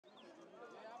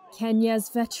Kenya's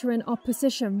veteran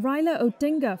opposition Raila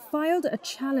Odinga filed a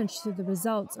challenge to the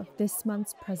results of this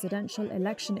month's presidential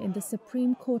election in the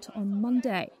Supreme Court on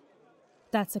Monday.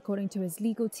 That's according to his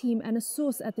legal team and a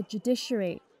source at the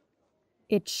judiciary.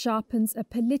 It sharpens a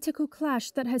political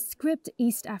clash that has gripped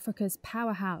East Africa's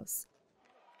powerhouse.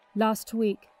 Last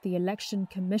week, the Election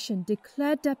Commission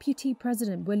declared Deputy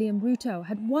President William Ruto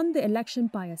had won the election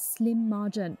by a slim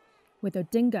margin, with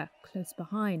Odinga close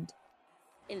behind.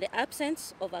 In the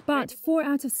absence of a But 4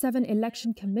 out of 7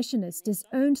 election commissioners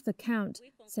disowned the count,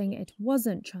 saying it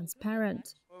wasn't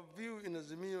transparent.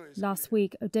 Last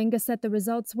week, Odinga said the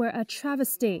results were a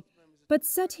travesty, but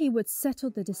said he would settle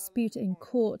the dispute in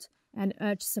court and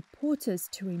urged supporters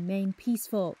to remain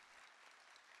peaceful.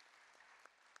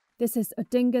 This is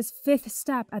Odinga's 5th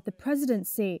stab at the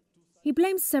presidency. He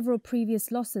blames several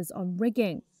previous losses on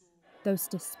rigging. Those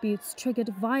disputes triggered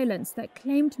violence that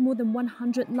claimed more than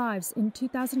 100 lives in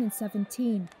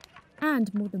 2017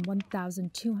 and more than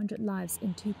 1,200 lives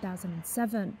in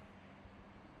 2007.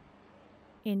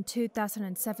 In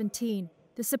 2017,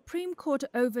 the Supreme Court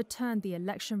overturned the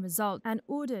election result and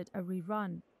ordered a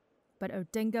rerun. But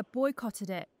Odinga boycotted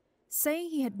it,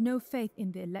 saying he had no faith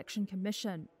in the Election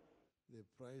Commission.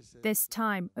 This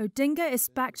time, Odinga is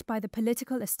backed by the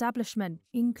political establishment,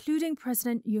 including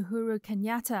President Uhuru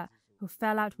Kenyatta, who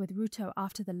fell out with Ruto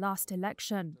after the last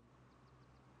election.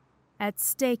 At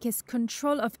stake is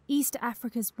control of East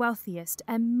Africa's wealthiest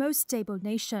and most stable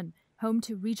nation, home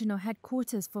to regional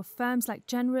headquarters for firms like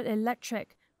General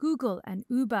Electric, Google and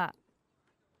Uber.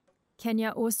 Kenya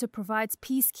also provides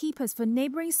peacekeepers for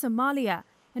neighboring Somalia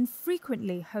and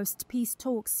frequently hosts peace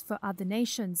talks for other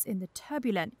nations in the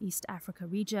turbulent East Africa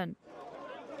region.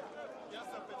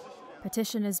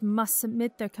 Petitioners must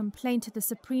submit their complaint to the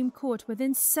Supreme Court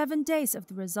within 7 days of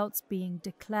the results being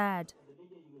declared.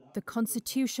 The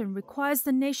Constitution requires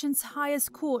the nation's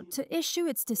highest court to issue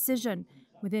its decision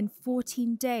within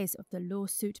 14 days of the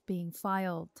lawsuit being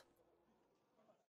filed.